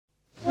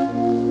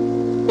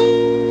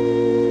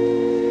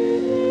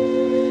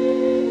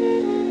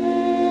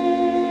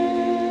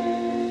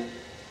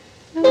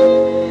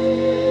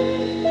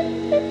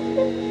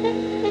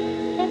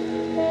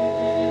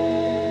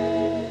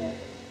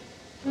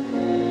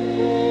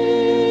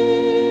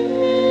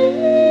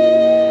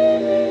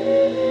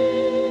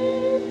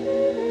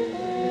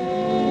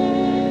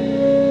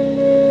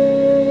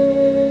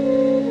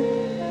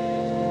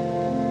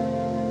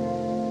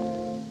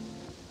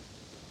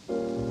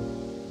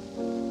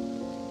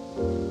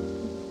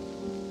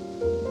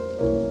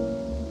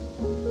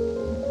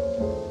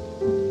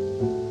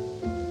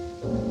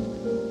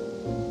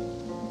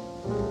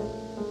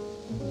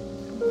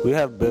We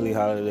have Billie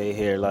Holiday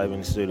here live in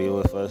the studio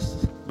with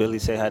us. Billie,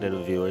 say hi to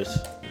the viewers.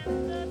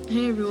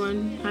 Hey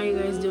everyone, how you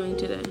guys doing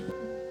today?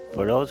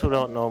 For those who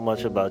don't know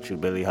much about you,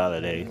 Billie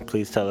Holiday,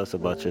 please tell us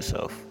about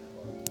yourself.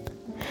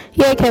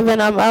 Yeah,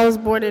 Kevin, I was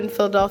born in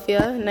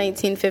Philadelphia in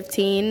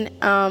 1915,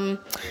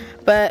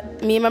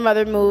 but me and my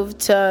mother moved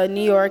to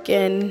New York,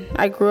 and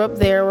I grew up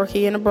there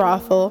working in a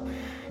brothel.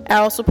 I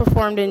also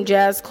performed in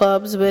jazz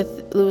clubs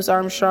with Louis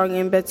Armstrong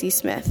and Betsy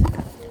Smith.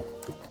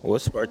 What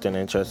sparked an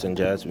interest in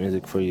jazz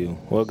music for you?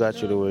 What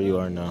got you to where you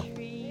are now?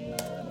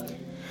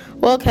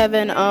 Well,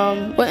 Kevin,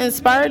 what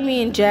inspired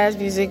me in jazz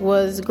music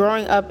was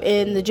growing up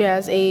in the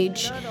jazz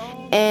age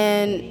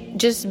and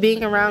just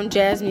being around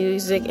jazz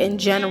music in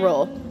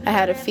general. I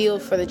had a feel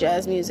for the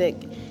jazz music,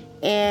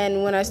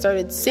 and when I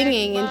started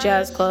singing in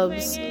jazz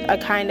clubs, I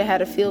kind of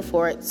had a feel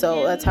for it,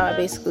 so that's how I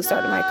basically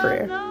started my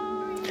career.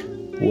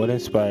 What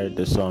inspired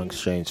the song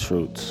Strange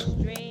Fruits?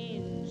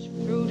 Strange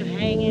fruit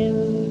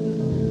hanging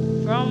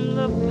from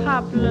the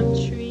poplar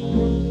trees.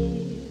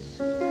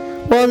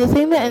 Well, the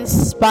thing that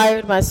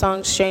inspired my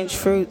song Strange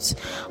Fruits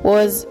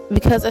was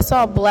because I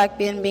saw a black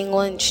man being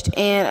lynched,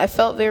 and I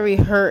felt very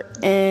hurt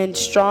and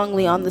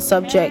strongly on the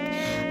subject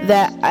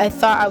that I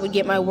thought I would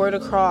get my word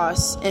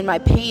across and my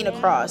pain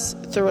across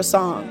through a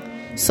song.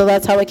 So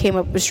that's how I came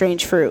up with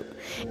Strange Fruit.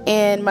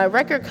 And my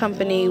record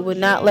company would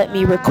not let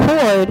me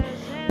record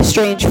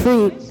Strange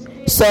Fruit,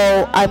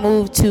 so I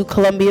moved to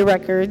Columbia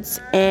Records,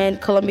 and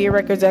Columbia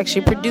Records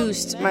actually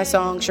produced my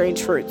song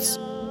Strange Fruits.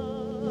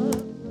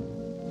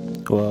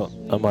 Well,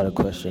 I'm out of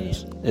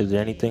questions. Is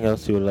there anything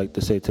else you would like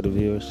to say to the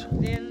viewers?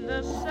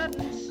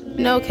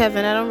 No,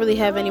 Kevin, I don't really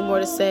have any more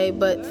to say,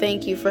 but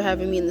thank you for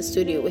having me in the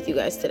studio with you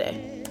guys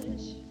today.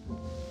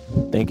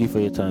 Thank you for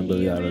your time,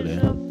 Billie Holiday.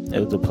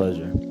 It was a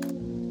pleasure.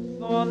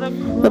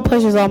 The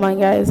pleasure's all mine,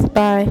 guys.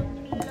 Bye.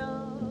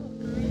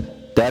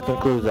 That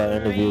concludes our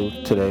interview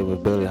today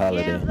with Billie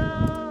Holiday.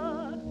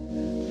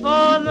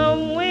 For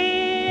the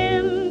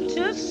wind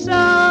to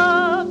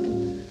suck,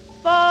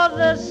 for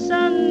the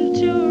sun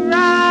to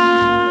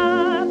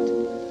rise,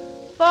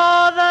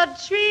 for the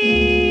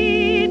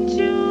tree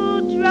to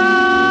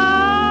drop.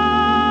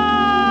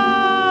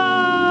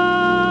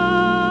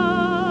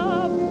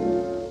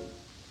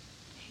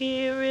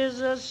 Here is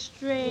a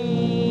strange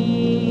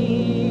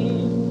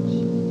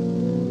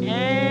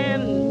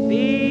and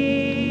bitter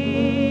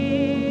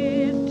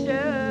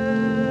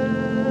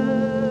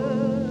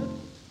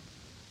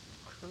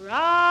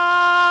cry.